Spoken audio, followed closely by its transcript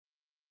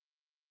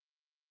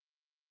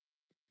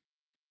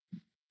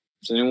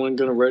Is anyone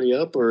going to ready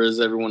up, or is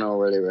everyone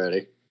already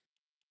ready?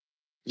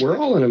 We're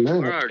all in a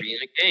match. We're already in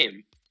a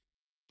game.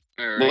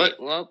 All right. What?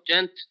 Well,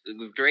 gents,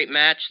 great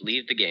match.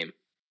 Leave the game.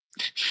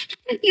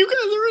 You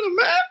guys are in a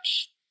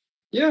match?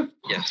 Yeah.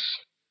 Yes.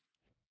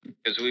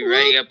 Because we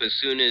ready up as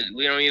soon as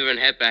we don't even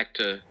head back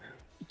to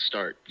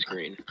start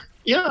screen.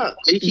 Yeah.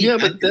 Yeah,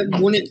 but that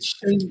wouldn't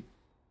send.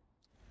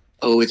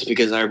 Oh, it's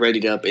because I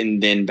readied up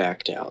and then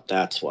backed out.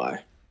 That's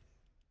why.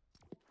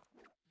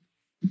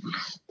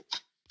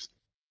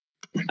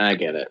 I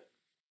get it.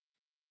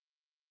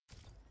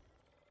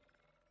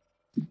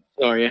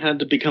 Sorry, I had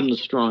to become the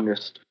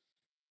strongest.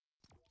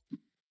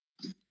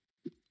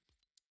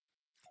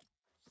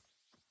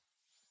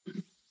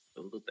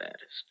 So the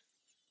baddest.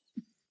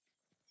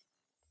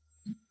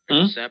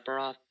 Hmm?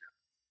 Sephiroth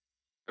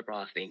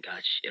ain't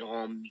got shit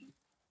on me.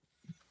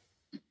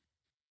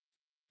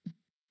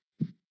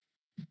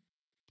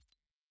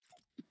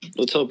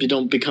 Let's hope you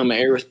don't become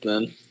Aerith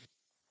then.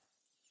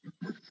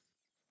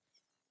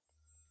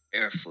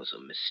 Aerith was a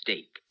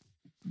mistake.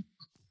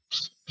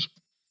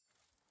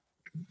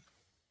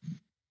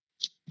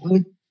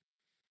 What?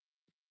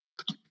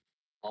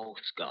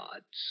 False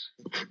gods.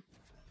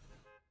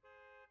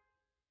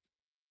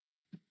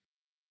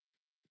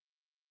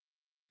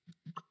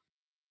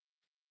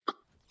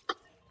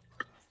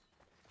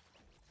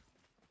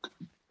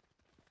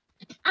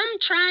 I'm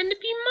trying to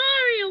be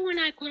Mario when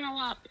I grow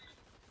up.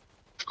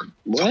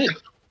 What?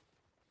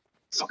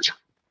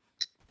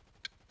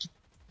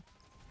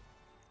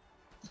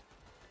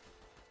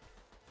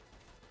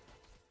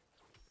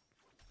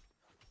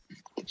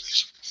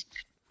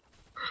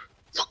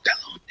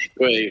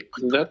 Wait,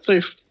 did that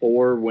say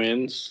 4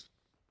 wins?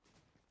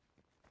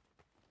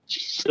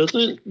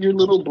 Doesn't your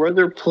little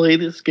brother play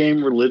this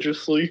game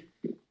religiously?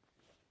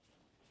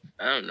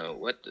 I don't know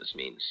what this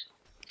means.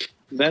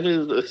 That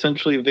is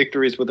essentially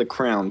victories with a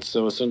crown,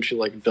 so essentially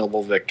like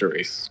double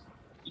victories.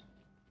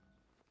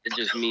 It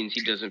just means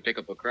he doesn't pick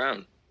up a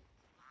crown.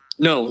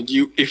 No,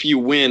 if you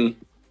win,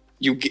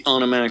 you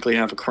automatically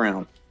have a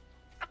crown.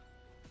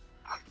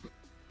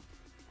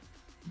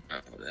 Oh,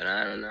 then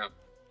I don't know.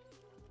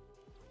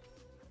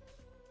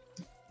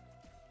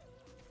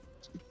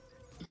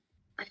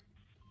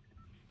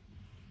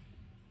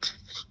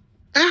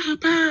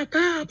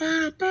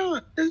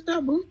 Is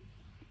that move?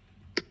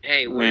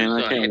 Hey, where's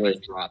the heavy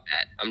drop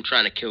at? I'm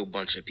trying to kill a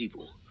bunch of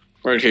people.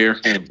 Right here.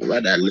 I'm trying to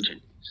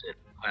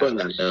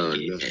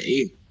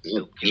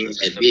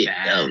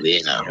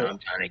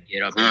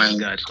get up in the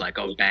guts like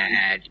I'm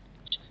bad.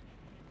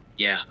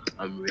 Yeah,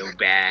 I'm real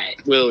bad.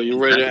 Will,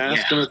 you ready to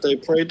ask them if they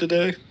prayed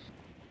today?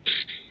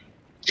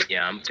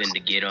 Yeah, I'm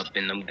finna get up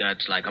in them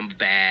guts like I'm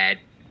bad.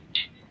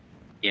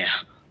 Yeah,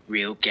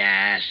 real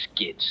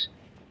gaskets.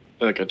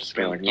 I think I just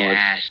got like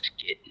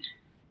gasket.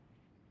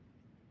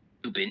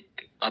 You've been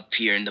up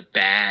here in the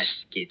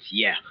baskets,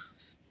 yeah.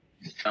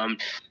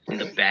 In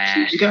the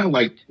baskets. You got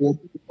like 4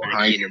 people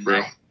behind you,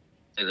 bro.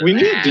 We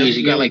need a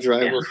you got like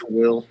driver for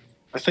Will.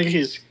 I think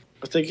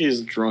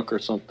he's drunk or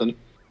something.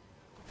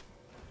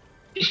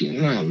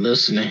 You're not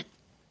listening.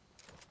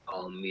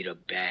 Call me the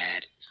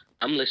bad.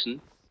 I'm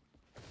listening.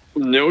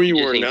 No, you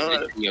are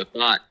not. Your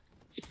thought.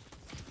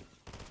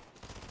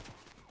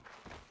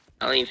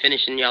 I ain't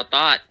finishing your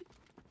thought.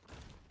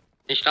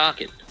 Finish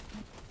talking.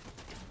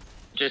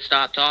 Just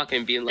stop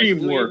talking, being like,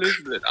 teamwork.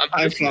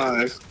 High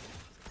five.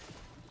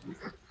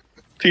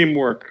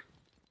 Teamwork.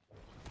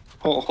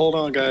 Hold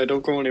on, guy.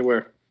 Don't go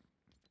anywhere.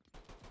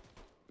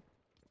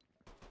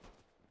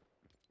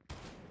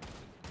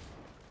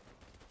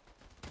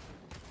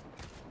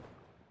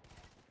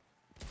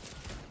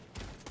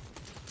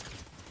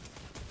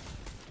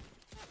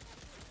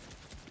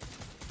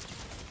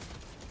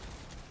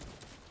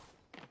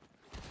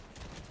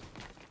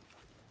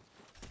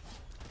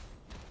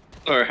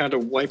 Sorry, I had to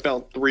wipe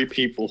out 3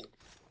 people.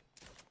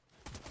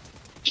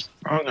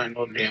 I don't got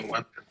no damn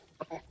weapon.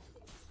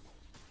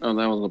 Oh,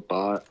 that was a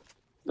bot.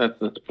 That's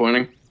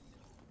disappointing.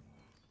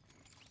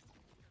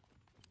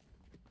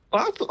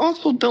 Bots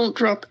also don't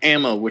drop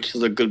ammo, which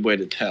is a good way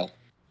to tell.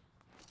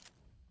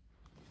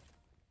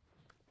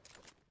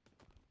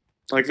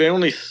 Like, they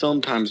only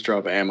sometimes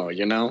drop ammo,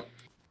 you know?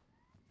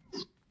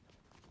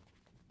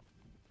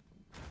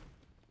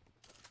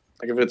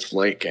 Like, if it's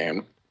late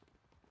game.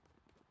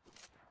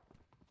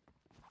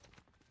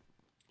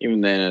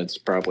 Even then, it's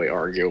probably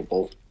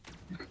arguable.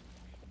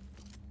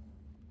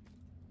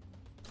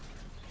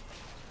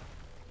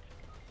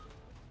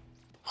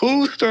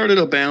 Who started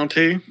a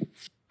bounty?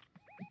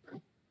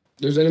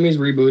 There's enemies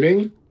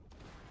rebooting.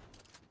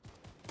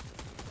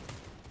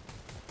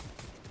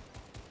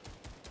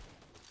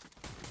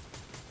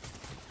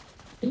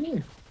 Yeah.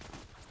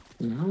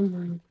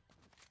 No.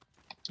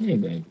 Hey,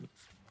 baby.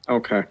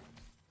 Okay.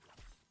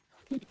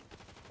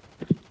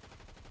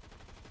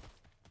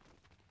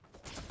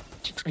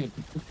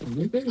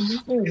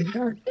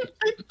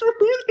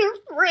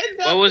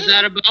 What was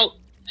that about?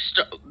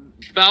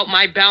 About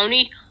my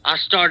bounty? I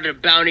started a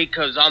bounty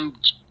because I'm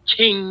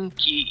King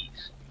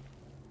Keys.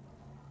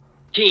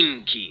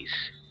 King Keys.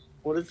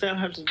 What does that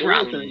have to do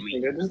with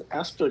anything? I just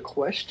asked a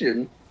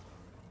question.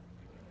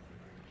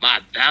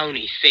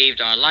 bounty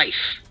saved our life.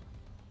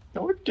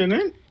 No, it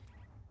didn't.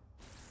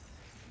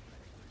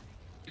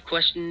 You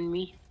questioning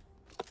me?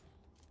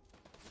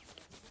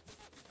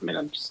 I mean,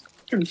 I'm just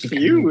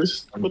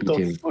confused. What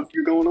the fuck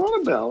you going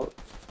on about?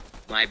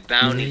 My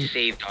bounty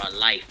saved our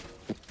life.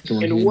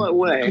 In what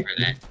way?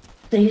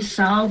 They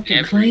solved the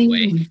Every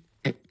claim.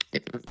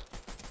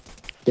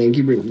 Thank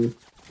you, Brittany.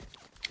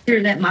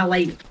 Hear that, my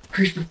late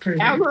Christmas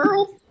present.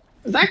 Cowgirl?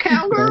 Is that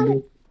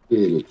cowgirl?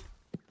 It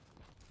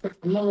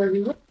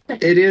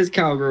is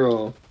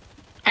cowgirl.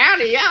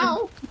 Howdy,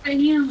 y'all. I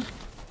am.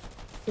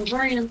 The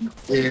brand.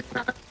 Yeah.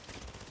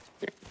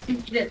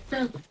 That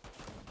stuff.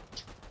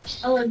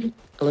 I love you.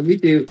 I love you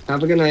too.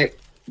 Have a good night.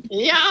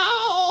 Yo!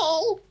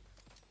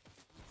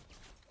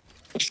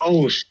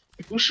 Oh,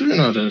 who's shooting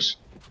at us?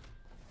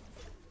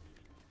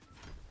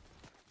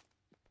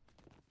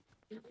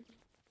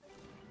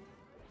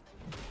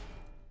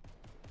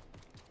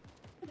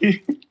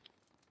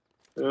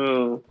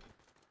 Oh,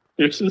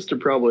 your sister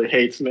probably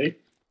hates me.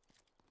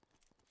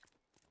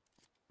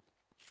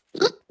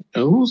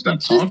 Oh, who's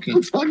that talking?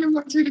 She's talking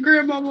about you to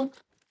grandmama.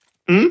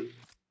 Hmm?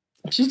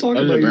 She's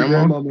talking Oh, about your your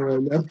grandma? grandmama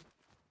right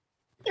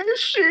now. Is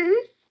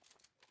she?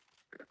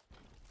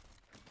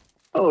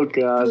 Oh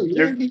God!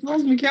 Yeah, he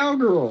calls me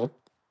cowgirl.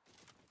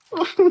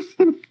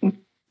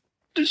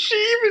 Does she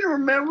even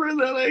remember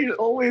that I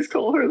always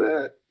call her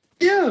that?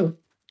 Yeah.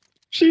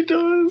 She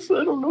does.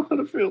 I don't know how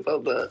to feel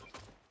about that.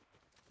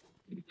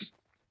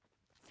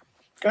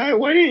 Guy,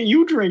 why didn't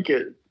you drink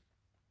it?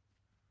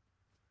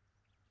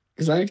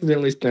 Because I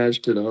accidentally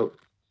snatched it up.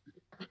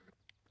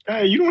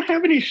 Guy, you don't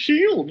have any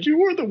shield.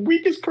 You are the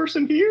weakest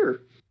person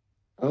here.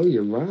 Oh,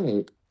 you're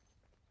right.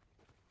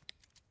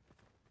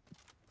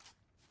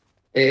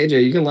 Hey,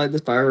 AJ, you can light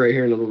this fire right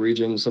here and it'll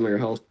regen some of your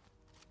health.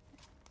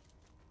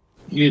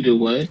 You do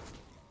what?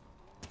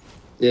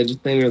 Yeah, just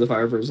stay near the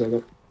fire for a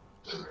second.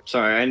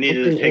 Sorry, I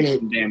needed to take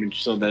some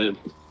damage so that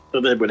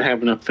it would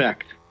have an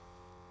effect.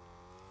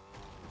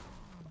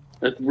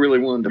 I really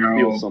wanted to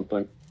feel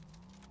something.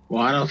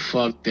 Why the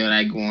fuck did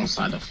I go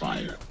inside the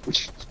fire?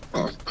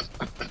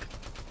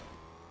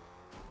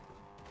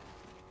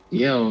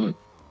 Yo,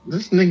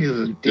 this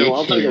nigga's a dickhead. Yo,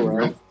 I'll take it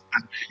right.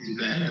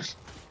 His ass.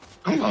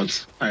 I'm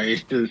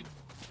outside.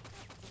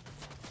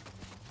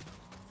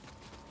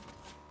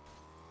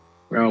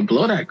 Bro,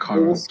 blow that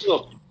car up.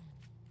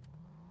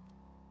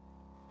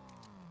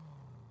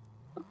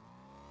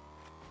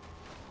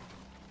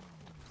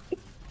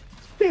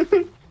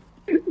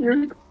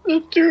 Your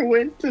sister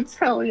went to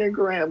tell your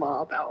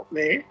grandma about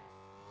me.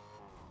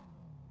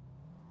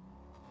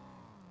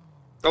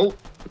 Oh,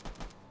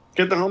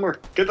 get the Hummer.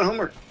 Get the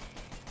Hummer.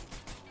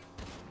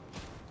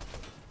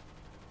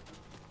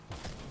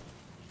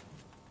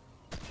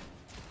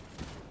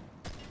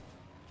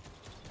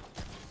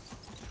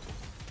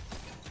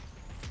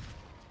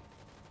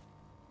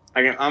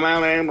 I'm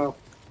out of ammo.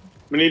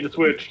 We need to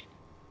switch.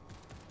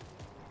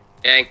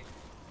 Okay.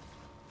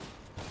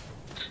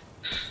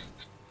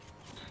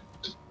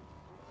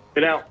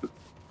 Get out.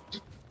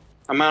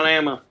 I'm out of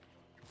ammo.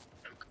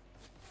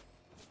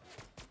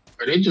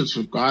 They just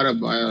forgot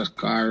about us,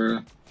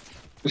 Kyra.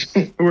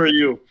 Who are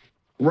you?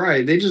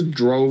 Right, they just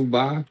drove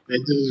by. They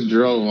just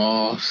drove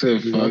off.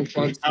 Said, No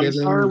fuck fucks I'm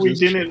given, sorry we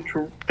just- didn't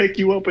pick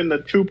you up in the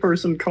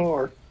two-person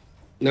car.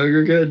 No,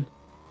 you're good.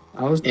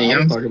 I was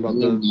talking about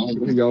the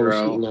y'all were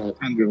bro. shooting at.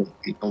 I don't give a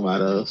fuck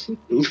about us.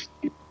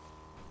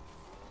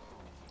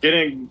 Get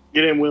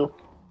in, Will.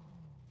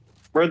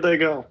 Where'd they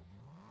go?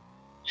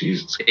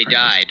 Jesus They Christ.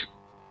 died.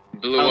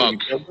 Blew up. You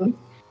killed them?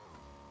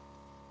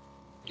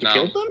 You No,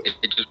 killed them?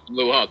 it just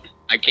blew up.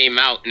 I came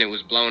out and it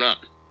was blown up.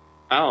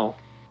 Oh.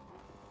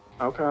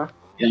 Okay.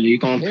 Yeah, you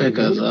gonna Yeah, pick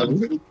us up?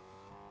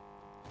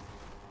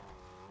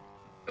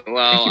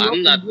 Well, you up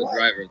I'm not in the what?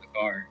 driver of the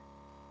car.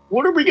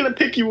 What are we gonna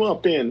pick you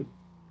up in?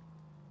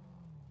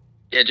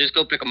 Yeah, just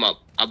go pick them up.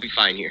 I'll be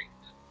fine here.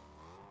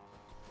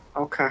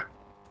 Okay.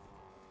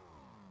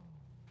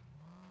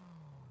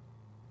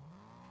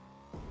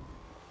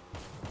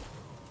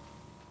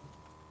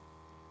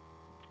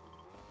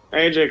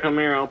 AJ, come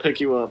here. I'll pick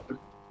you up.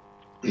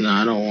 No,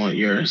 I don't want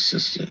your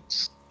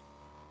assistance.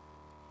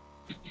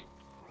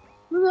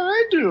 What did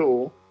I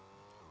do?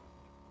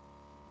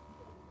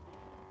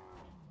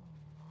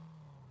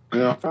 I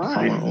got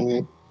Fine. my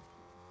own.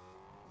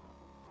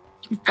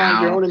 You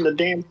found your Ow. own in the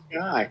damn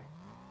sky.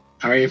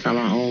 I already found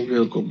my own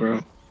vehicle,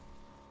 bro.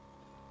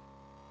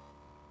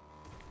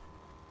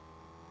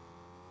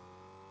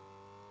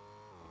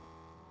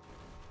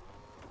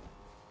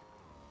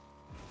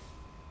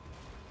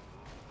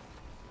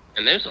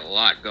 And there's a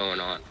lot going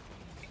on.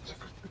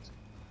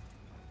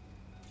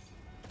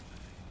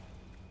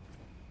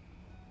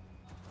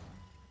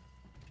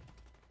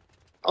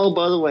 Oh,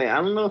 by the way, I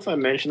don't know if I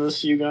mentioned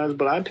this to you guys,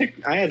 but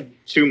I had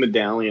 2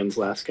 medallions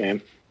last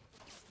game.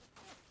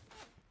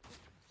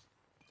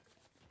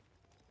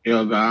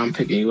 Yo, God, I'm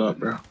picking you up,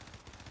 bro.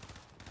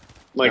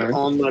 Like, Alright.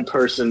 on my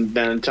person,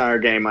 that entire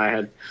game I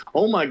had.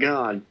 Oh my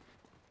god.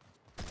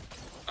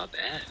 Not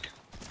bad.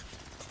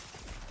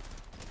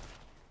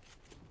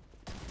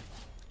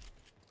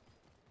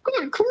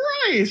 Good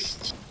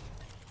Christ!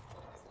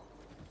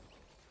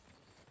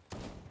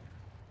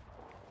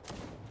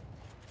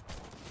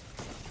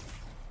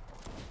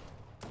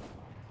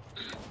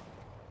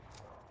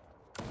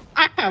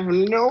 have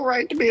no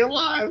right to be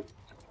alive.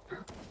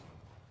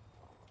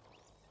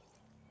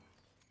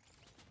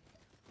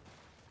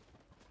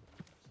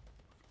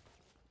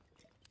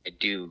 I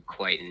do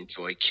quite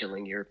enjoy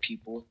killing your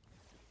people.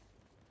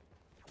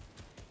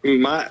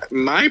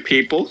 My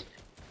people?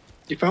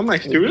 You found my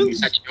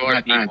students? That's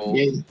your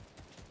people.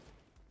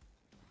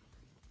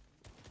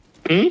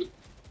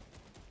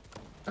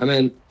 I'm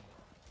in.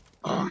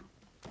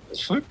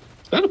 Is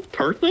that a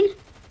person?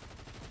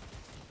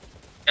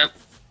 Yep.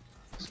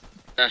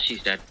 No,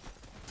 she's dead.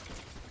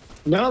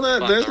 No,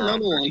 there's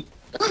another one.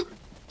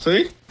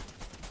 See?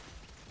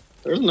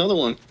 There's another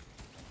one.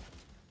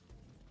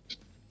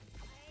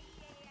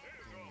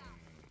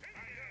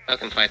 I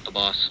can fight the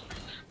boss.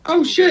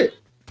 Oh shit!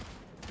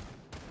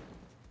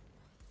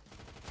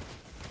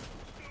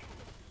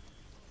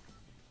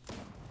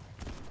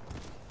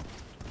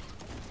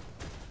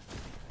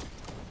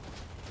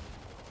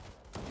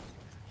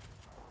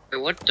 Wait,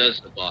 what does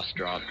the boss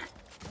drop?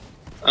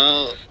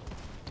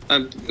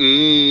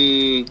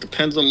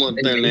 Depends on what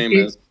their name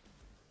is.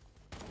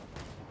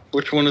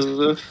 Which one is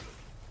this?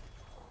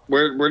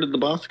 Where did the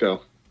boss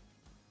go?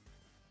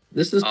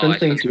 This is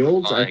Fencing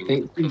Fields. I flying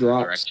think she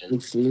drops.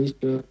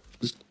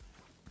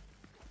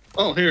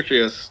 Oh, here she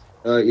is.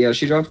 Yeah,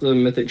 she dropped the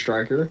Mythic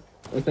Striker,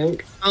 I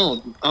think.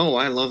 Oh,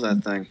 I love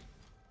that thing.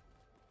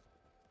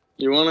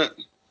 You want it?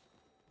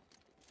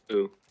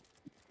 Who?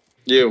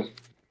 You.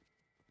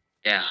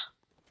 Yeah.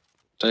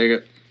 Take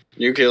it.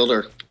 You killed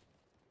her.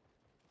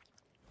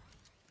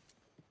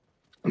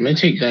 I'm gonna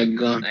take that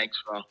gun.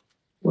 Thanks, bro.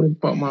 What the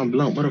fuck my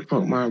blunt? What the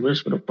fuck my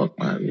wrist? What the fuck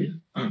my wrist?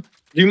 Do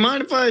you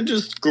mind if I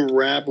just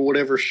grab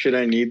whatever shit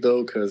I need,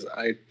 though? Because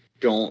I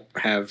don't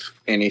have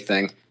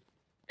anything.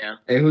 Yeah.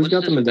 Hey, who's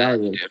got the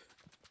medallion?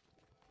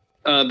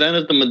 That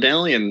is the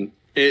medallion.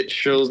 It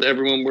shows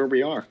everyone where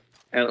we are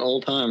at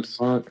all times.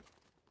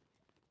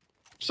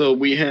 So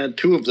we had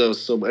 2 of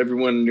those, so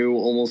everyone knew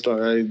almost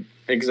our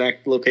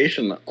exact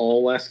location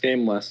all last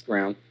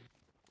round.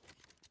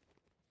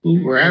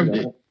 Who grabbed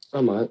it?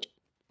 So much.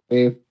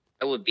 Hey.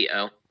 That would be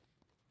L.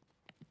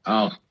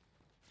 Oh,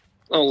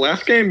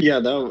 last game? Yeah,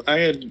 I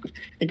had...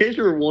 In case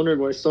you were wondering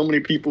why so many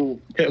people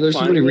kept there's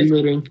somebody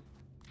rebooting.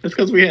 It's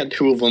because we had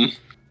 2 of them.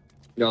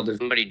 No, there's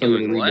somebody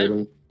doing what?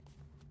 rebooting.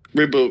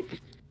 Reboot.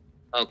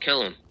 Oh,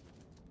 kill him.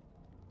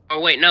 Oh,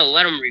 wait, no,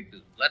 let him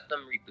reboot. Let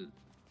them reboot.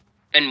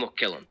 And we'll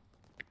kill him.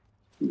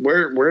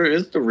 Where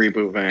is the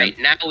reboot van? Right,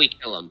 now we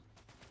kill him.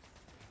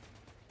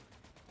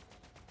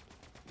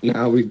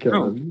 Now we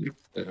kill him.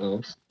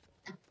 Oh.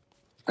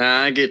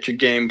 I get your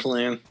game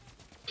plan.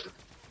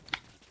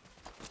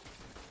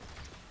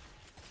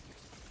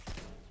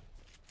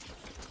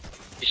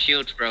 The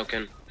shield's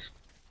broken.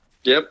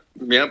 Yep.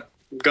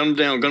 Gun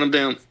him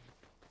down.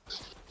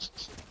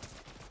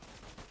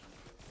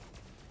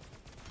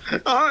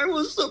 I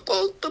was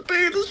supposed to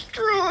be the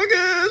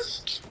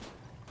strongest.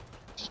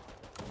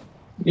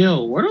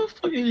 yo, where the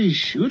fuck is he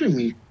shooting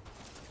me?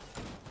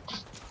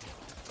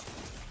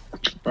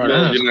 Bro,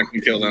 No, you're not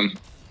gonna kill them.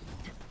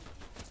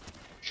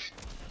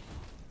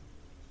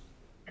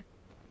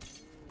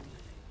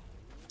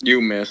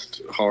 You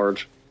missed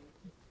hard.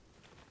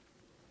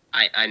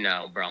 I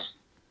know, bro.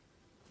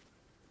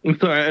 I'm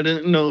sorry, I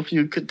didn't know if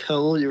you could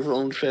tell your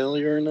own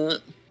failure or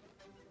not.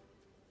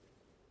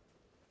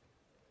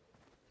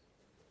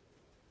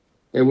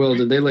 Hey, Will,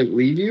 did they,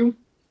 leave you?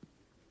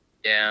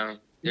 Yeah.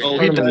 Oh,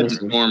 he died in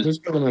storm. Who's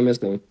am I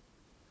missing?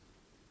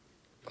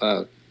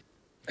 AJ?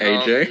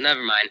 Oh,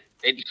 never mind.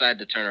 They decided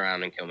to turn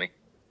around and kill me.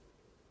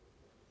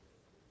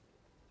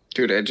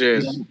 Dude, AJ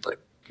is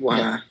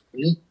wow.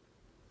 Yeah.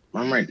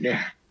 I'm right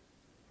there.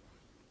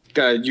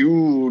 God,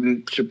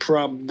 you should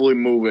probably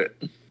move it.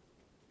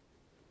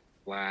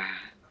 Wow.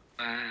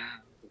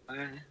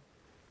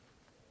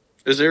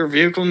 Is there a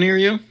vehicle near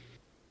you?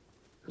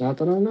 Not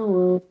that I know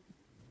of.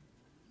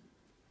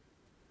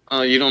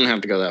 Oh, you don't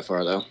have to go that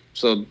far, though.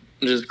 So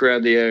just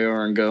grab the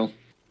AR and go.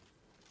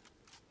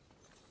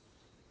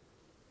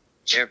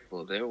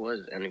 Careful, there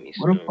was enemies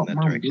What in the fuck that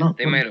my direction. blunt?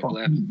 They What might the have fuck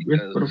left my wrist?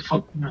 because What the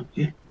fuck my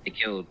wrist? they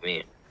killed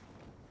me.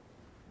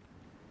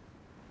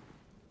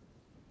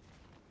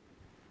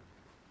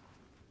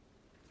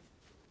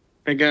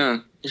 Hey, guy,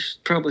 you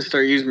should probably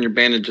start using your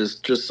bandages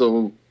just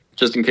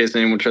in case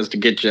anyone tries to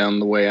get you on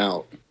the way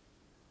out.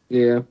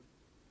 Yeah.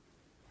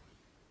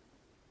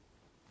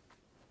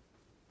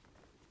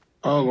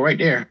 Oh, right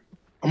there.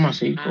 I'm gonna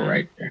see you go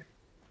right there.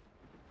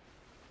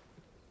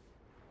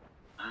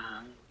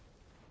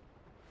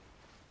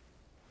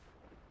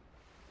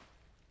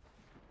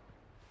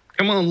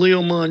 Come on,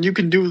 Leomon, you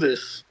can do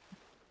this.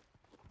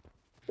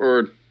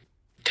 Or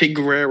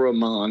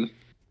Tigreramon.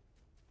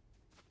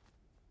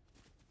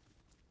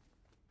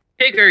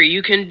 Tigger,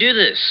 you can do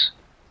this.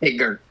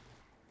 Tigger.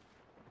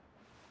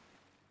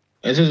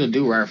 This is a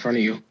dude right in front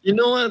of you. You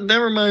know what? That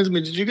reminds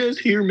me. Did you guys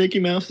hear Mickey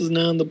Mouse is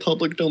now in the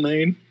public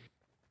domain?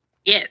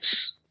 Yes.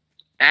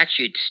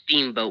 Actually, it's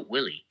Steamboat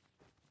Willie.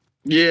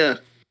 Yeah.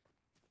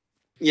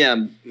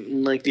 Yeah,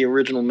 like the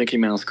original Mickey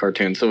Mouse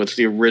cartoon. So it's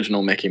the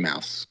original Mickey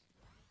Mouse.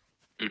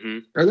 Mm-hmm.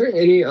 Are there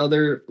any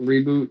other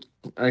reboot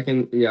I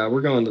can. Yeah,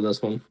 we're going to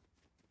this one.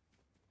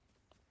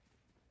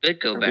 Could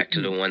go back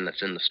to the one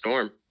that's in the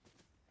storm.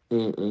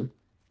 Mm-mm.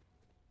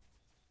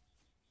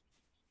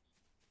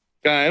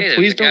 Guy, Hey,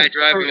 please there's a guy don't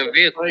driving start a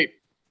vehicle. fight.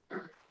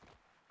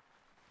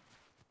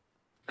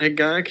 Hey,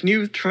 guy, can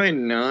you try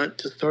not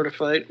to start a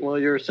fight while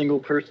you're a single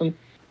person?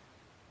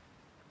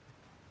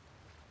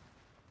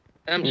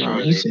 I'm No, sure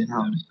he they said didn't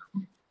how. notice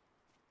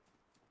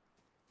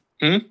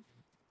him.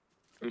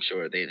 I'm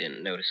sure they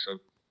didn't notice him.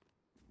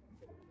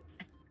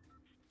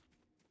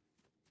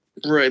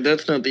 Right,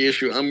 that's not the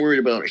issue. I'm worried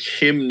about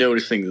him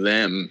noticing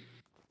them.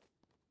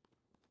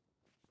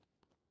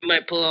 He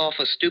might pull off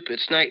a stupid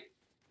snipe.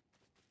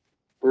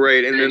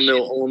 Right, and then Shit.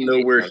 they'll all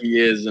know where he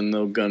is and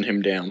they'll gun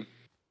him down.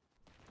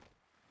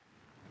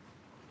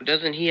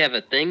 Doesn't he have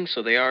a thing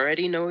so they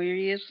already know where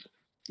he is?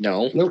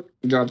 No. Nope,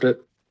 dropped it.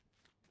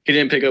 He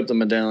didn't pick up the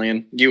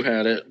medallion. You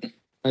had it.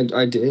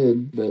 I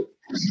did, but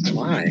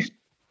Why?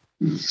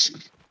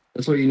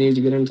 that's what you need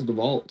to get into the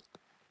vault.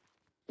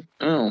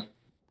 Oh.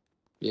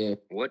 Yeah.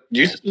 What?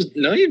 You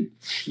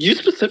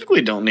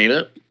specifically don't need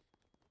it.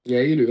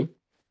 Yeah, you do.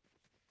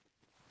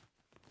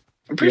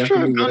 I'm pretty You sure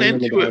have to I've be gone wearing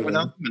the into it medallion.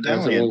 without the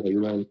That's the medallion. one that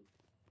you run.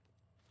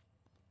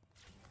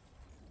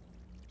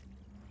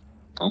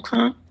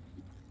 Okay.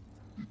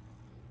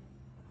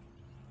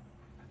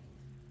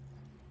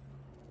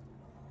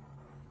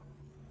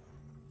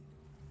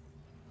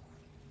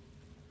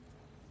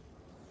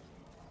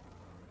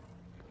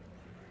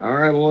 All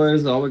right,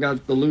 boys. All we got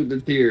is the loot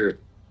that's here.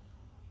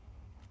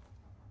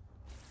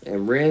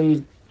 And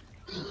Ren's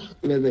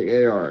mythic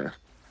AR.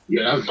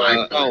 Yeah, that's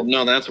fine. Oh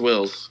no, that's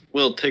Will's.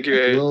 Will, take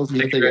your Will's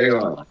take mythic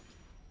your AR.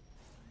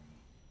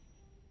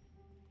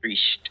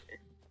 Priest.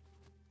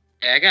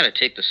 Yeah, I gotta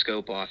take the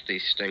scope off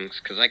these things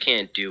because I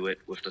can't do it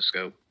with the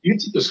scope. You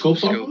took the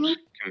scopes off of Scopes them?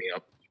 give me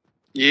up.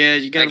 Yeah,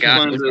 you gotta got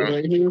find it, bro.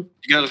 Right here? you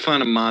gotta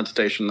find a mod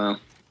station though.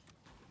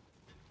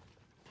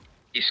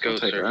 These scopes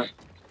take are that.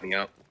 coming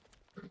up.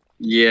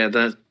 Yeah,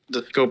 the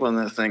scope on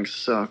that thing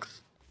sucks.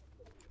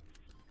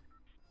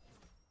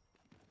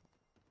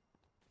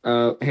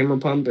 Hammer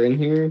pump in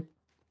here.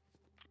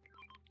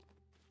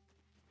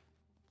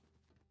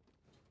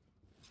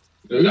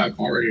 They got a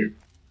car right here.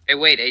 Hey,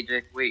 wait,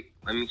 AJ, wait.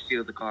 Let me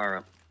seal the car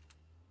up.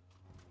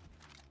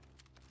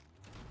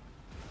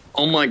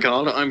 Oh my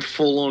god, I'm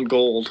full on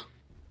gold.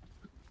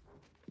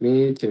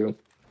 Me too.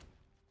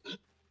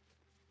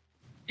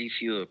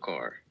 Defuel the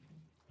car.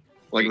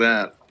 Like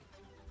that.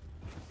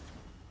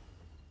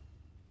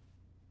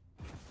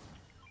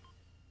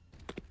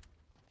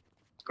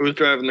 Who's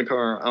driving the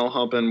car? I'll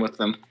hop in with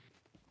them.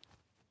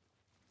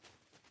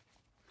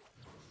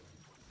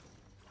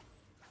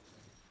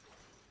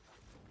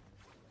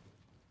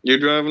 You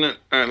driving it?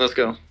 Alright, let's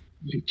go.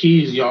 The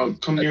keys, y'all,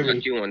 come I near thought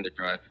me. you wanted to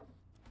drive.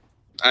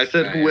 I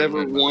said Yeah, whoever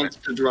I'm on my wants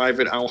to drive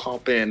it, I'll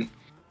hop in.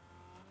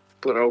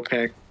 But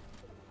okay.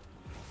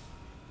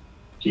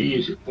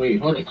 Keys, wait,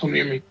 hold on, come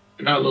near me.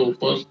 That little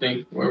fuzz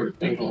thing, wherever the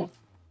thing goes.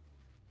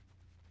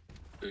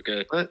 It's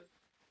good. What?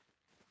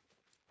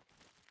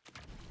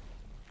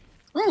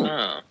 Oh,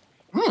 Oh,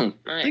 oh,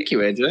 nice. thank you,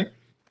 AJ.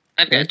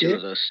 I've got Thank two you.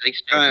 of those. Stay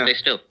still. Ah. Stay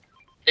still.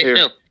 Stay Here.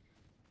 still.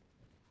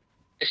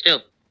 Stay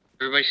still.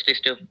 Everybody stay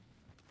still.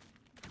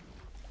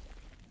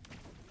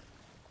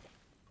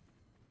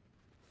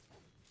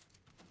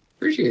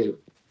 Appreciate it.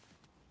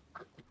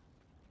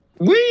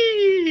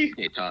 Whee!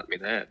 They taught me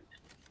that.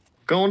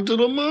 Going to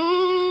the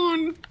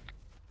moon!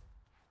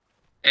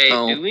 Hey,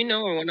 Oh. do we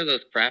know where one of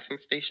those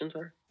crafting stations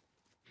are?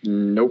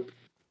 Nope.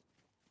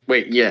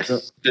 Wait, yes. No.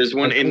 There's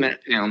one I in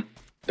think- that town.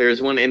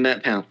 There's one in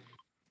that town.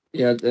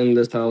 Yeah, it's in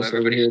this house over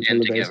Everybody here. It's in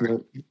the stand together.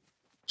 basement.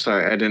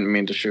 Sorry, I didn't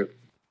mean to shoot.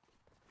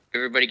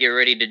 Everybody get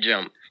ready to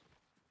jump.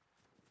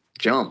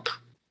 Jump.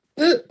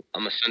 Eh,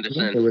 I'm gonna send us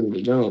I'm in. ready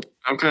to jump.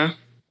 Okay.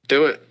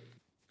 Do it.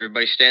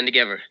 Everybody stand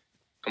together.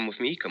 Come with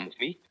me. Come with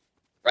me.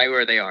 Right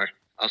where they are.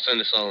 I'll send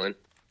us all in.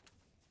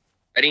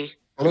 Ready?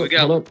 Hold Here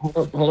we up, go. hold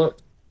up. Hold up.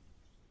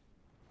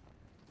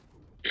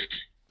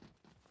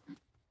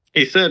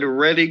 He said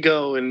ready,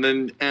 go, and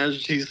then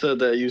as he said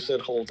that, you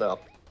said hold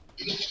up.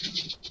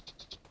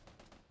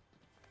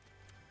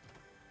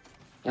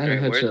 I had a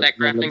Alright, where's headshot that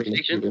from crafting another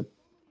station? mosquito.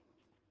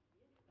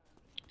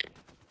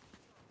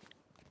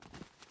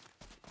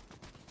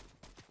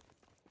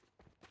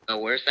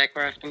 Where's that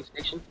crafting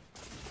station?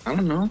 I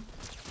don't know.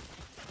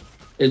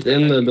 It's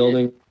in the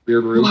building.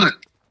 Weird room. What?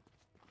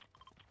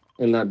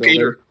 In that building.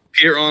 Peter.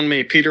 Peter on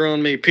me. Peter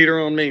on me. Peter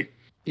on me.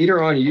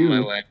 Peter on On you.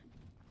 my way.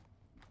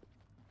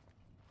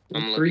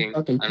 I'm Three looking.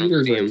 fucking I don't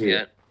Peters see right him here.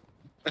 yet.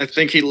 I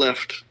think he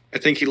left. I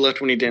think he left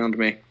when he downed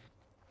me.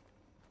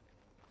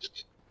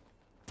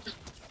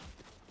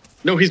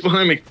 No, he's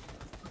behind me.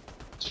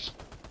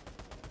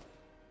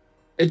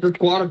 It's a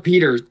squad of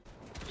Peters.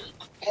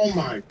 Oh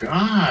my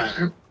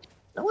god.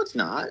 No, it's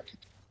not.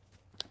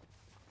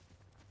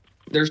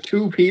 There's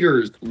two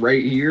Peters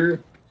right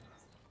here.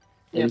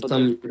 Yeah, And but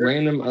some they're-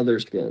 random other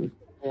skin.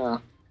 Yeah.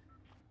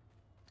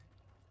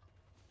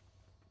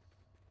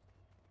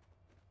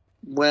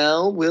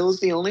 Well, Will's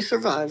the only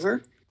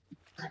survivor.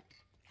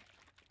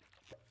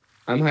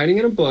 I'm hiding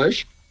in a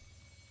bush.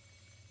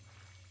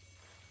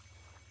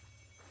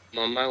 I'm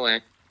on my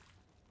way.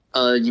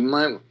 You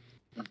might.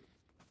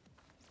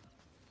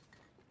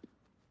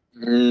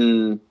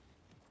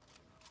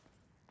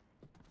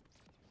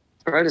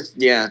 Try to.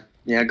 Yeah.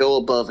 Go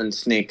above and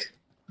sneak.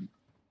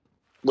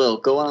 Will,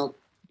 go out.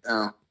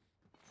 Oh.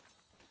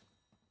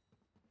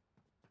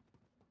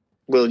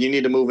 Will, you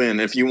need to move in.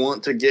 If you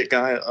want to get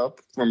Guy up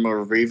from a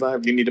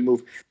revive, you need to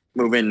move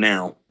in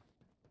now.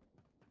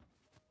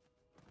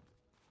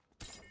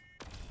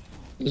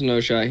 There's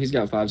no shot. He's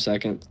got 5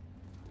 seconds.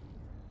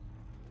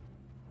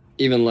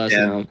 Even less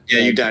now. Yeah,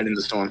 you died in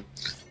the storm.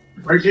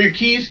 Right there,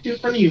 keys in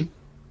front of you.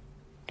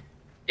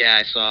 Yeah,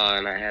 I saw,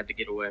 and I had to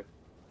get away.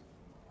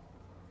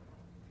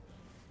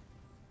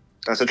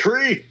 That's a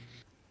tree.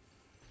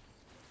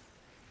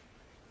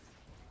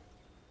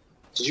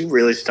 Did you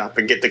really stop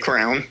and get the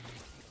crown?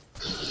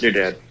 You're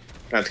dead.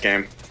 That's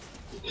game.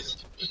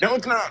 No,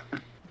 it's not.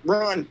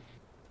 Run.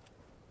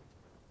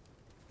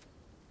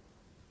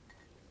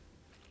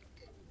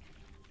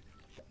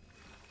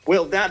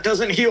 Will, that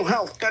doesn't heal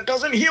health. That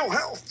doesn't heal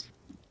health.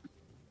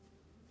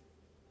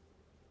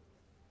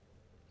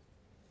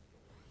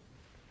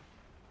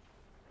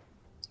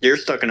 You're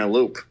stuck in a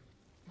loop.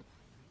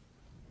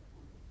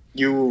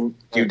 You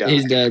died.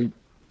 He's dead.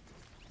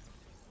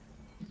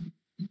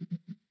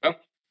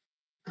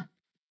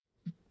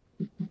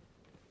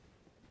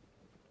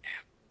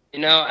 You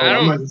know, I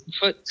don't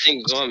put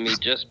things on me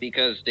just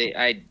because they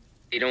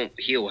don't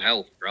heal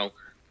health, bro.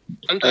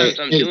 Sometimes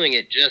I'm doing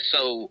it just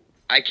so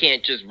I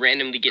can't just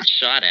randomly get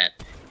shot at,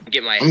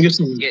 just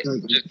get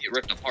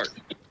ripped apart.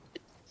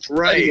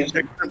 Right.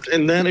 Except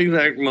in that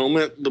exact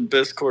moment, the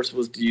best course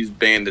was to use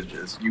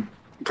bandages. You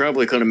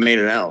probably could have made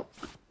it out.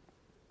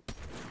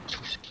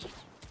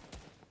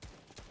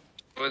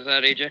 What was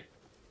that, AJ?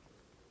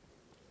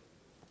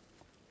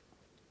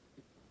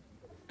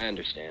 I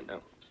understand now.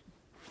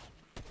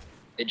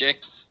 AJ?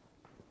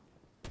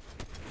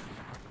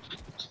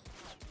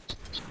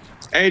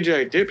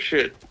 AJ,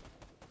 dipshit.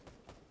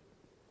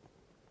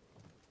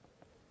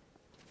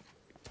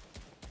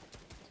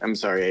 I'm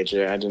sorry,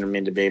 AJ. I didn't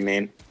mean to be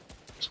mean.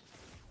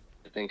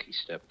 I think he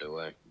stepped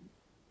away.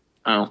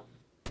 Oh.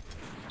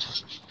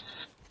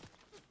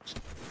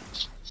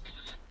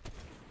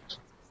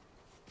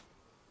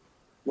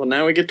 Well,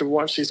 now we get to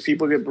watch these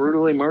people get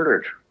brutally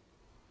murdered.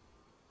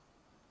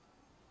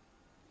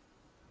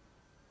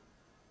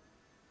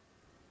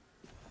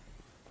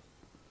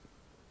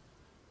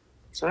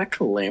 Is that a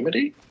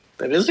calamity?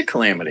 That is a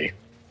calamity.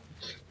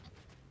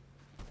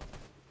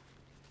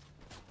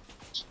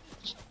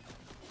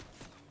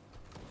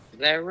 Is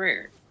that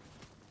rare?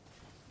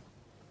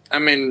 I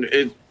mean,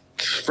 it's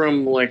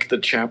from like the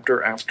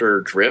chapter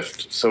after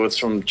Drift, so it's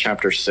from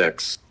chapter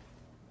 6.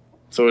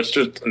 So it's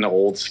just an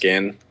old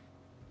skin.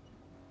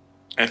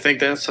 I think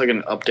that's like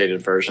an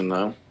updated version,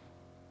 though.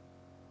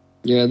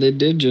 Yeah, they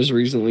did just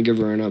recently give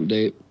her an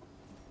update.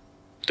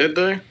 Did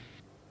they?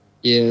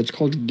 Yeah, it's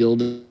called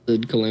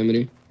Gilded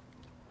Calamity.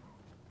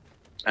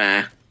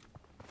 Yeah,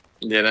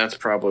 that's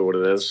probably what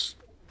it is.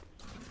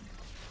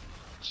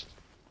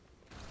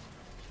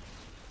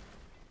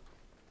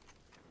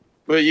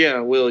 But yeah,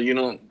 Will, you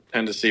don't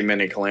tend to see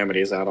many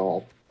calamities at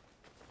all.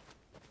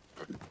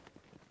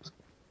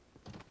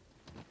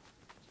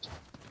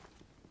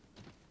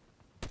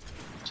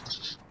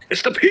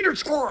 It's the Peter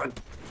Squad!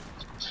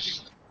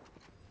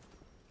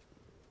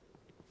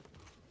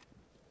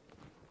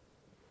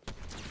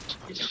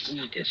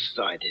 Who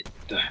decided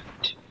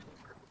that?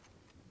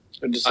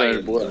 I decided I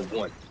am what? the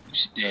one who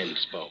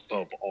stands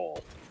above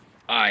all.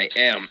 I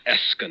am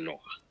Escanor.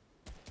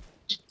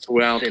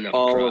 Throughout Sin of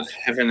all pride. of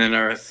heaven and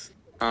earth,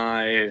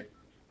 I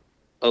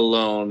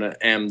alone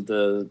am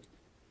the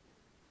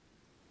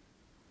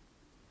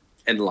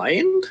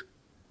enlightened?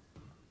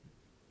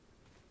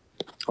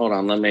 Hold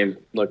on, let me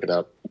look it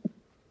up.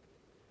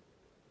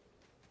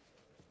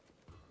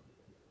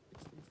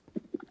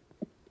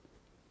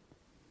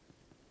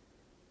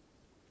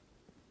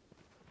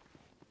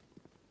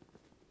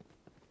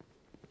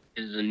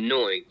 It is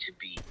annoying to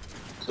be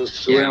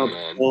Throughout down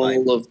on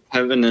all of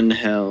heaven and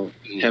hell,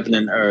 heaven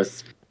and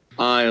earth,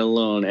 I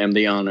alone am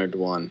the honored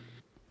one.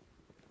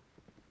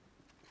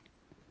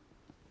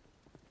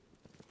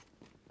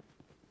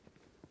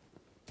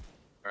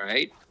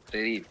 Alright?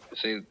 Say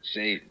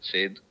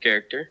the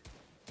character.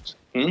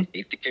 Hmm?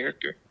 Hate the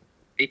character.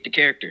 Hate the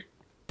character.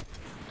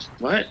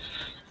 What?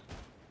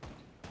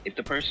 Hate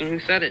the person who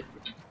said it.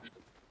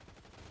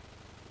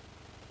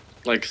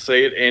 Like,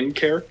 say it in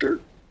character?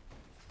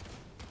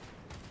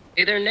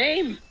 Say their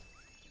name.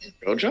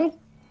 Gojo?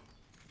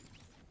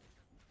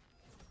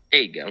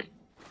 There you go.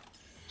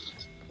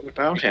 What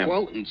about him?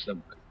 Quoting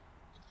somebody.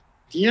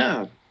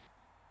 Yeah.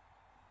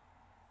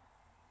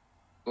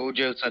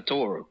 Gojo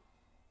Satoru.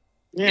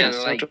 Yeah, Yeah,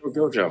 like- Satoru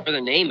Gojo. For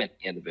the name at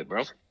the end of it,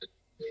 bro.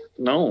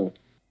 No.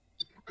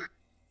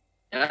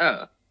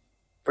 Yeah.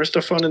 Where's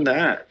the fun in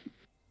that?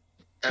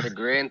 Gotta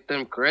grant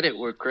them credit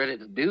where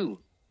credit's due.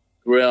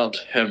 Throughout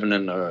heaven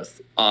and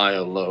earth, I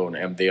alone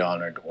am the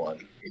honored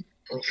one.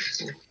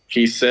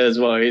 He says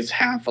while he's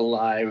half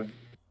alive,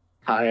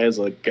 high as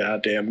a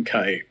goddamn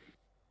kite.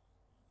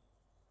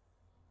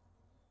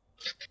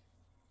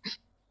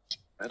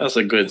 That's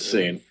a good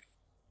scene.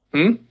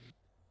 Is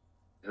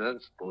that a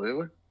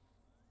spoiler?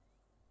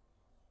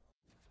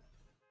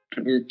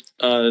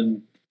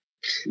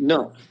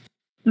 No.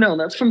 No,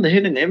 that's from the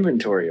hidden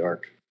inventory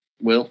arc.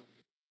 Will?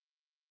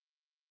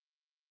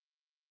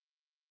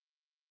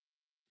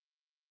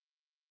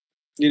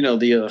 You know,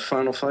 the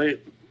final fight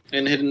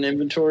in hidden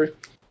inventory?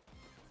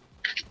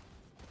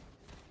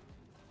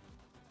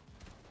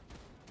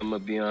 I'm gonna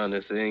be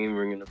honest, it ain't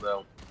ringing a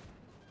bell.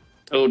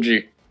 OG.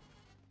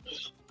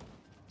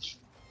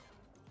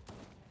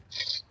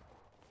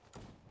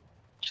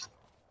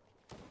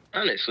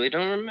 Honestly,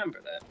 don't remember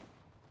that.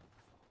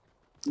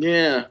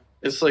 Yeah,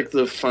 it's like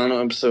the final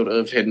episode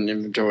of Hidden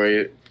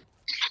Inventory.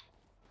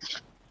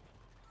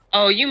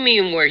 Oh, you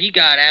mean where he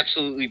got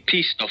absolutely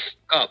pieced the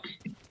fuck up,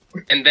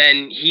 and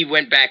then he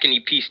went back and he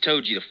pieced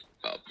Toji the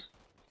fuck up.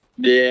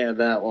 Yeah,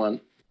 that one.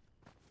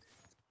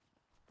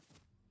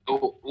 The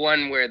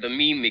one where the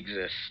meme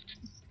exists.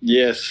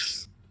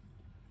 Yes.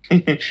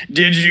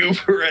 Did you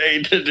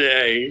pray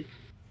today?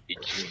 Did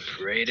you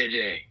pray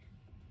today?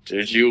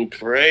 Did you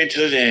pray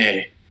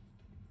today?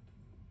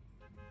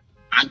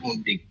 I'm gonna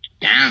dig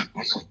down.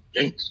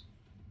 Thanks.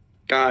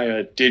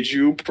 Gaia, did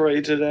you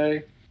pray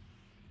today?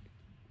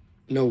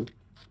 No.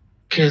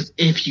 Cause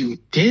if you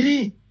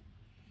didn't,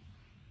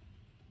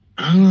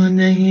 I'm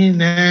gonna dig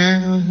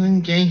down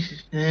some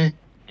gangsters.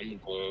 I'm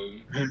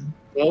going.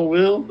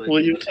 Well,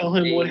 will you tell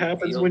him what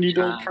happens when you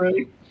don't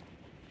pray?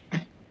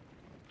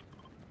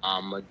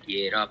 I'ma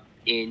get up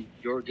in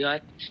your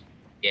guts.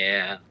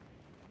 Yeah.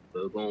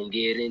 We're gonna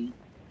get in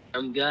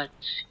some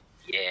guts.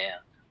 Yeah.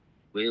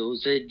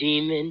 Will's a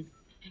demon.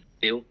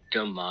 Built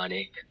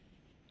demonic.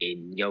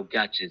 In your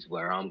guts is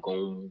where I'm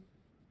gonna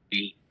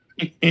be.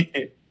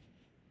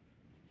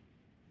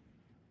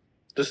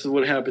 This is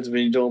what happens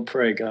when you don't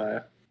pray,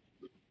 Gaia.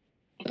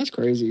 That's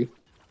crazy.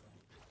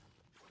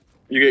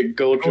 You get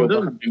Gojo Oh,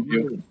 behind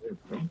you,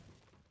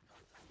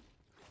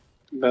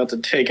 about to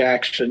take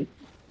action.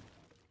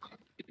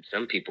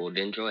 Some people would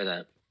enjoy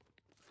that.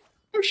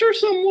 I'm sure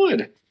some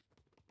would.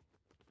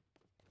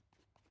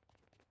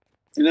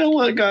 You know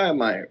what, Gaia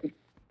might.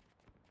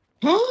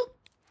 Huh?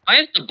 I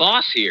have the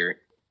boss here.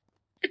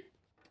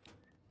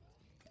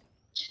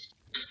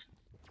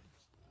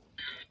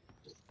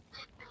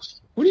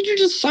 What did you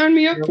just sign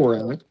me up for,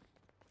 Alec?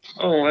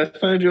 Oh, I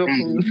signed you up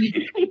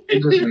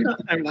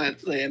for... I'm not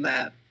saying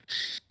that.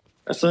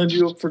 I signed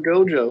you up for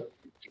Gojo.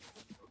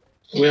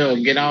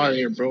 Will, get out of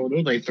here, bro.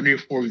 There's like 3 or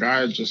 4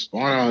 guys just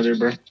spawn out there,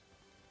 bro.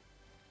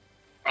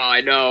 Oh,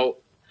 I know.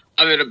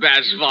 I'm in a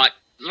bad spot.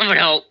 Someone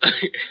help.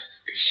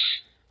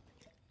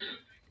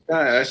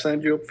 Gaia, I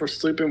signed you up for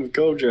sleeping with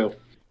Gojo.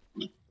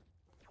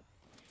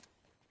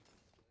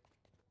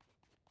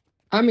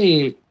 I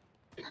mean,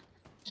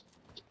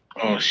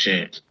 Oh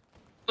shit.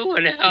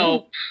 Someone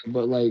help.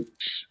 but like,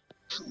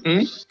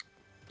 Hmm?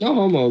 no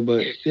homo,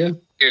 but yeah.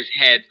 There's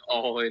heads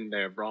all in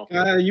there, bro.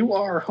 Gaia, you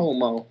are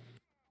homo.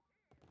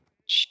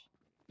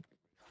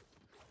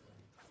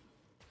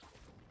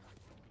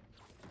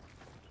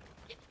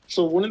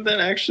 So wouldn't that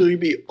actually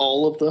be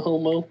all of the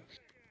homo?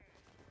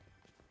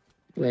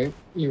 Right,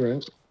 you're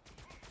right.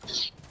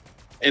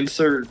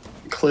 Insert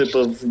clip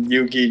of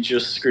Yugi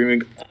just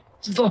screaming,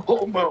 the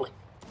homo.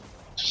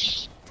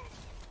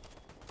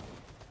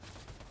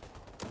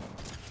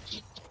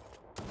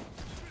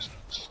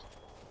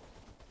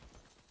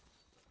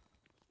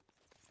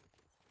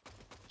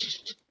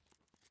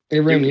 Hey,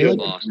 Ren, you Yugi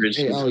like, Lost.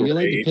 hey, oh, you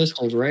like the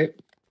pistols, right?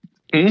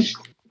 Hmm?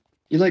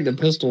 You like the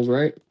pistols,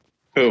 right?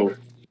 Who?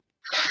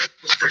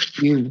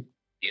 You.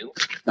 You?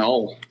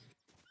 No.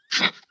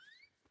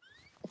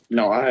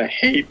 No, I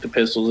hate the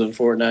pistols in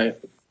Fortnite.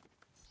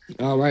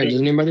 All right.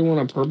 Does anybody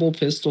want a purple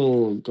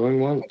pistol going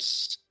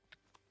once?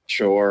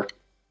 Sure.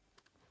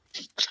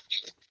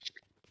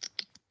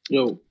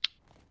 Yo,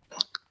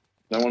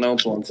 No one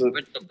else wants it.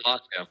 Where'd the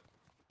boss go?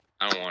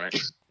 I don't want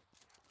it.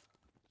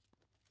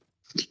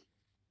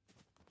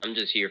 I'm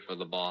just here for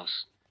the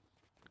boss.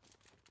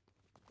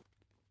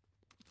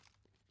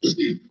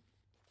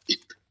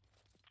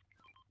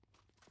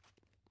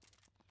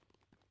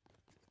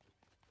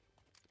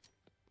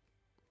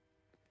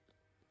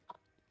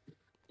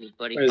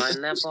 Anybody Wait,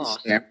 find that boss?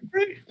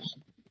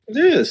 It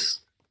is.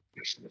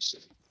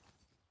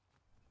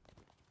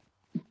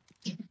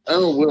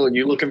 Oh, Will,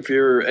 you looking for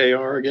your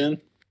AR again?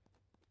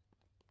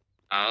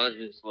 I was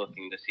just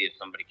looking to see if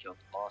somebody killed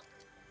the boss.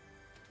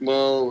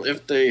 Well,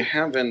 if they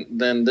haven't,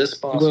 then this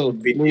boss Will,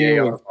 would be Will,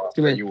 the Will, AR boss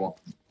come that here. you want.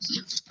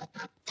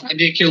 I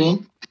did kill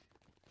him.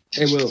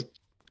 Hey, Will.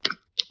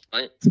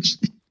 What?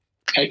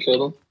 I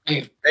killed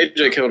him.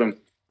 AJ killed him.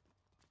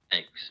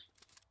 Thanks.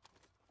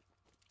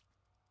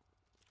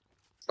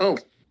 Oh,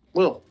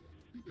 Will.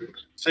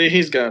 See,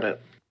 he's got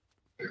it.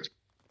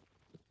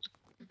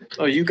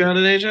 Oh, you got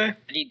it, AJ? How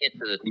do you get to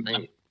the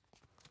thing?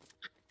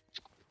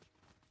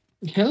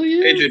 Hell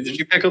yeah. AJ, did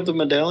you pick up the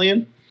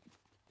medallion?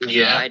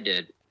 Yeah, I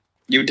did.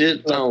 You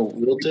did? No,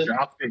 Will did?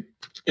 Dropped it.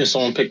 And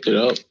someone picked it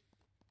up.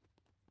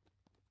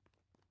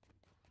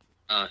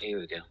 Oh, here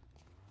we go.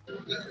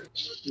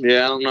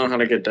 Yeah, I don't know how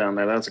to get down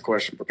there. That's a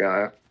question for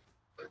Gaia.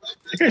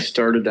 I think I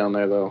started down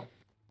there, though.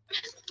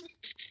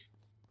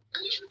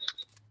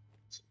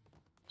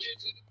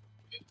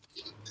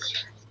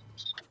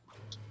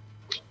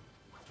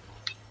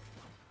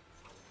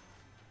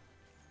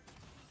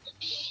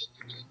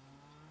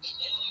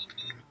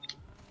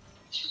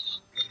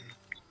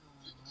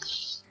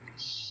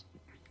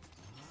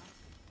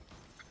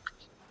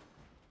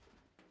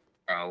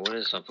 Bro, what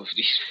is up with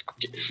these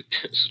fucking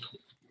pistols?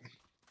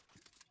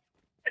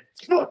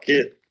 Fuck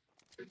it.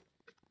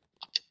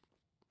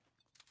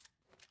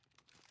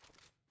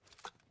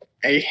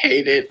 I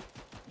hate it.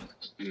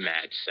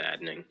 Mad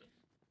saddening.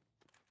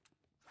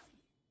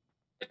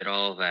 At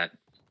all that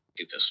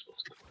two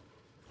pistols.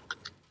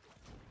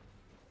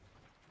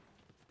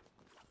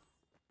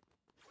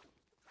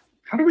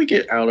 How do we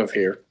get out of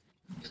here?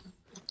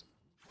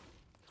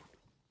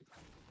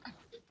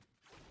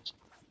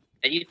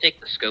 And you take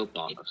the scope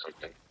off of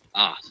something.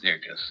 Ah, there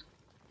it goes.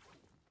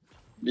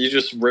 You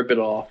just rip it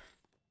off.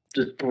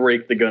 Just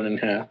break the gun in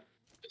half.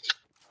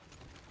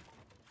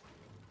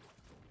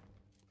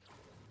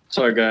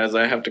 Sorry, guys.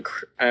 I have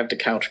to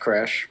couch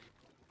crash.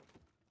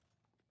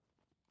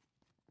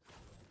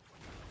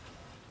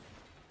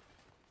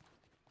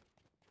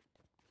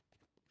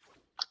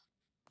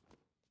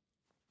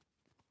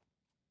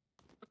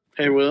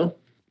 Hey, Will.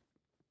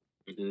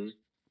 Mm-hmm.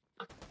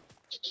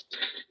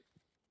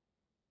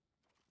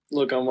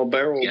 Look, I'm a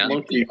barrel Yeah.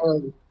 monkey.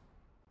 Come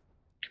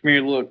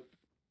here, look.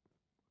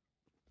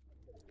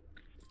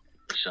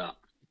 What's up?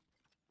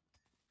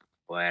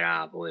 What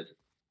up with?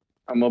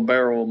 I'm a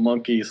barrel of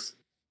monkeys.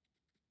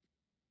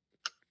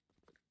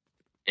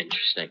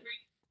 Interesting.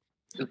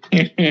 Oh,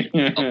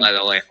 by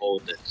the way,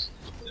 hold this.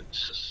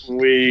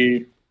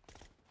 We.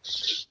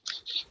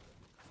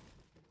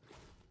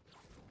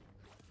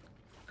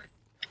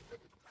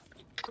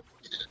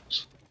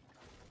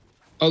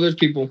 Oh, there's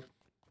people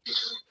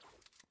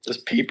There's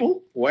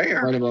people?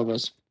 Where? right above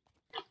us.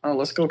 Oh,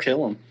 let's go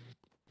kill them.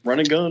 Run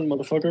a gun,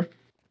 motherfucker.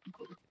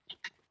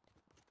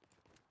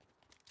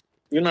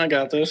 You and I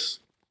got this.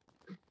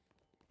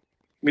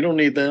 We don't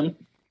need them.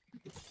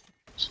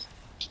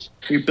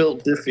 We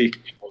built Diffie.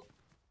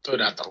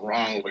 Put out the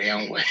wrong way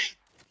anyway.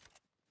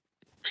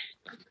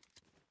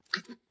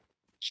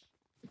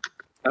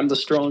 I'm the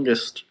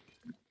strongest.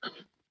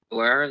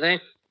 Where are they?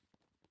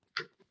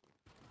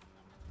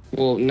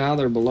 Well, now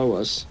they're below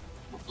us.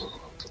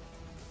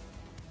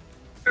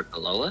 They're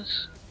below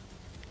us?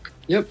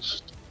 Yep.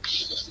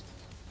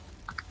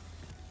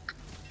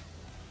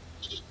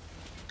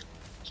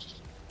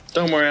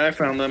 Don't worry, I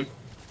found them.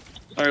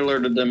 I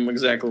alerted them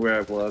exactly where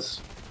I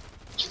was.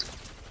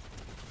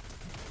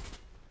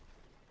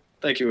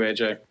 Thank you,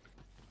 AJ.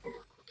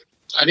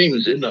 I didn't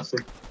even do nothing.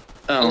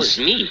 Oh, Oh, it's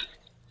me.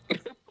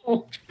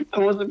 I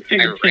wasn't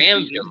paying I attention.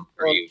 rammed him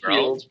for you,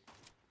 bro.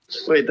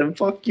 Wait, then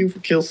fuck you for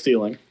kill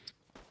stealing.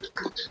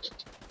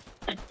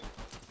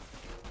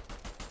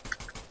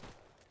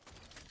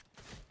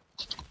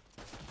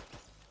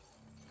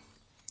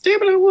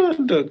 Damn it, I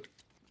wanted to.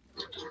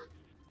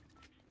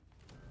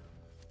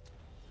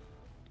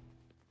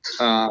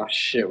 Ah,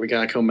 shit, we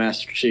gotta kill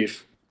Master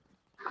Chief.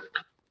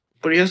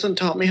 But he hasn't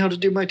taught me how to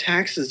do my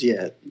taxes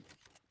yet.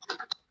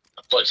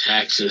 But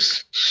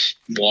taxes.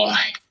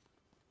 Why?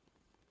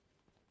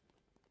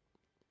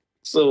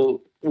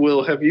 So,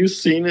 Will, have you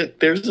seen it?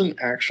 There's an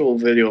actual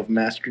video of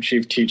Master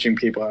Chief teaching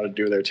people how to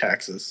do their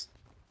taxes.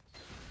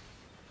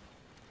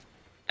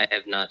 I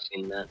have not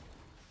seen that.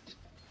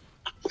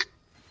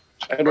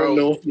 I don't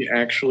know if he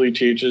actually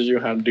teaches you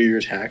how to do your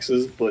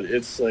taxes, but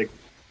it's like...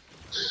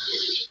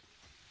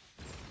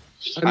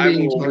 I'm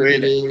being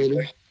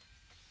targeted.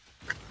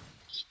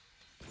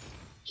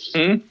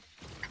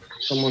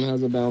 Someone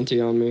has a bounty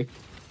on me.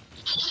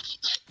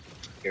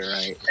 You're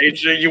right.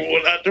 AJ, you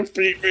will not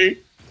defeat me.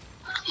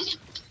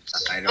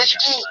 I don't got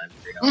time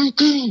for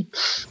y'all.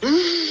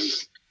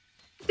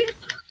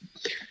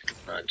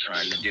 I'm not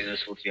trying to do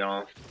this with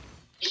y'all.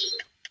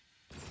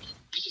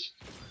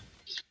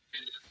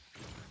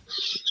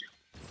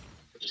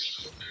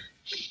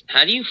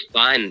 How do you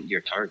find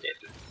your target?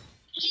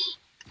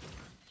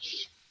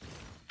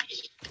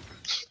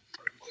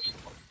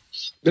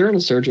 They're in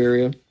the search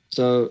area,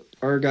 so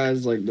our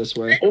guy's like this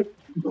way. Oh,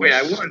 wait,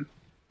 I won.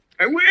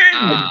 I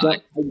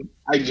win!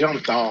 I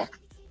jumped off.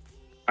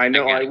 I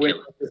know, I I win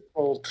gotta with this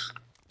bolt.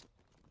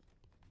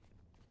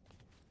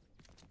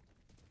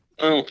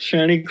 Oh,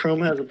 Shiny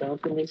Chrome has a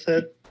bounce on his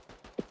head?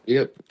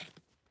 Yep.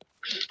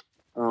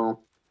 Oh.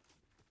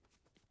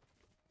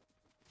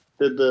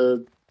 Did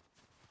the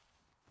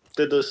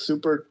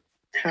super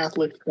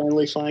Catholic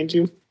finally find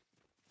you?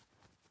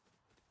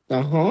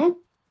 Uh-huh.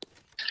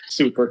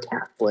 Super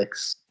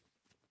Catholics.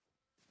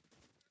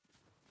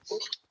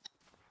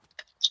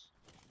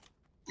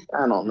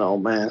 I don't know,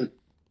 man.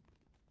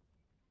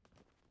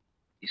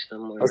 He's I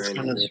somewhere was in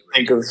trying to this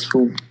think of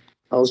who.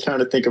 I was trying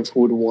to think of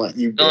who would want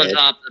you Still on dead.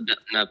 top of the...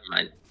 Never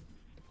mind.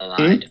 I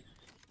lied.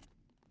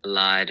 I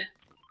lied.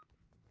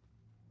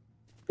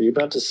 Were you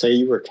about to say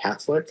you were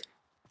Catholic?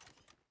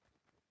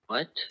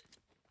 What?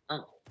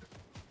 Oh.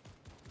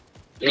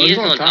 He is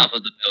on top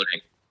of the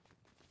building.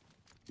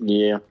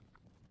 Yeah.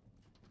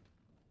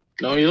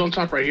 No, he's on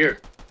top right here.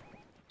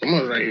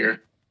 Someone's right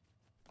here.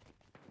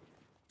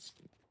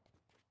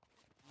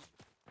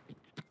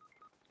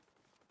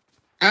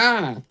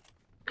 Ah!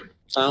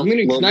 I'm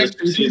getting sniped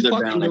from 2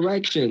 fucking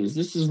directions.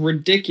 This is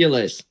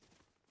ridiculous.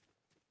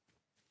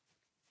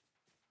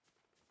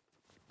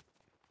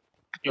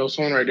 Yo,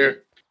 someone right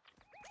there.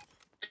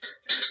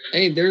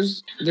 Hey,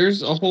 there's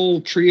a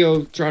whole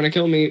trio trying to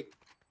kill me.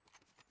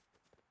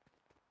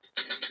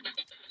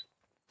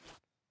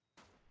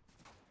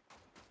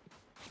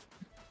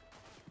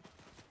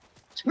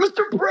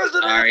 Mr.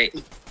 President!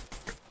 Alright.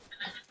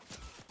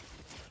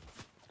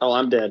 Oh,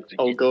 I'm dead.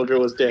 Oh,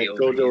 Gojo is dead.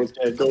 Gojo is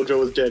dead.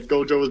 Gojo is dead.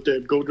 Gojo is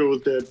dead. Gojo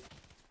is dead.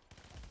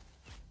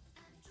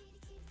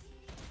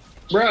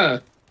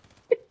 Bruh.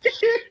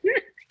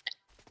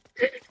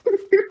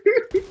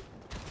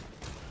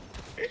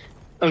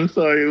 I'm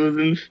sorry, it was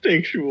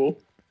instinctual.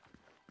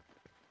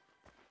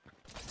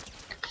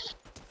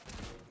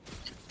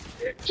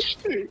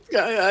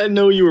 I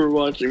know you were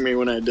watching me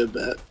when I did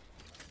that.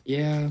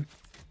 Yeah.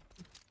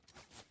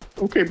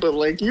 Okay, but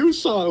like, you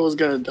saw I was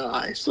gonna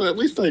die, so at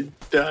least I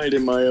died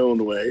in my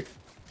own way.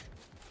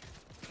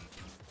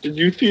 Did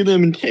you see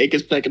them take a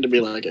second to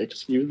be like,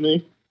 excuse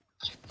me?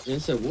 I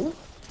said, what?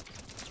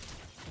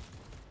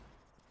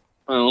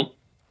 Oh.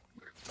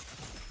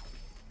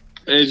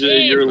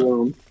 AJ, you're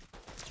alone.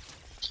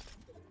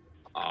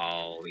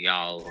 Oh,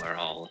 y'all are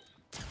all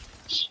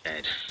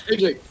dead.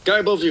 AJ, guy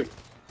above you.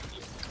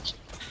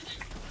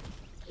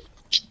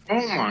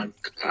 Oh my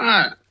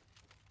god.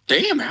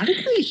 Damn, how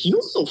did they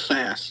heal so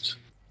fast?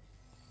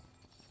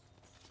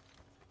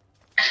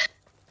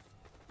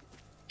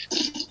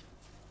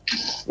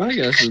 My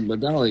guess is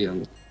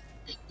medallion.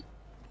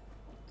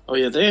 Oh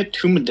yeah, they had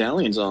 2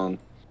 medallions on.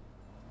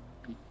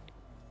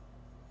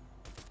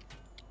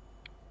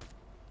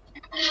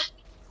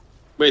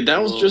 Wait, that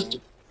was just...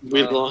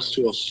 We lost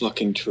to a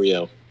fucking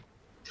trio.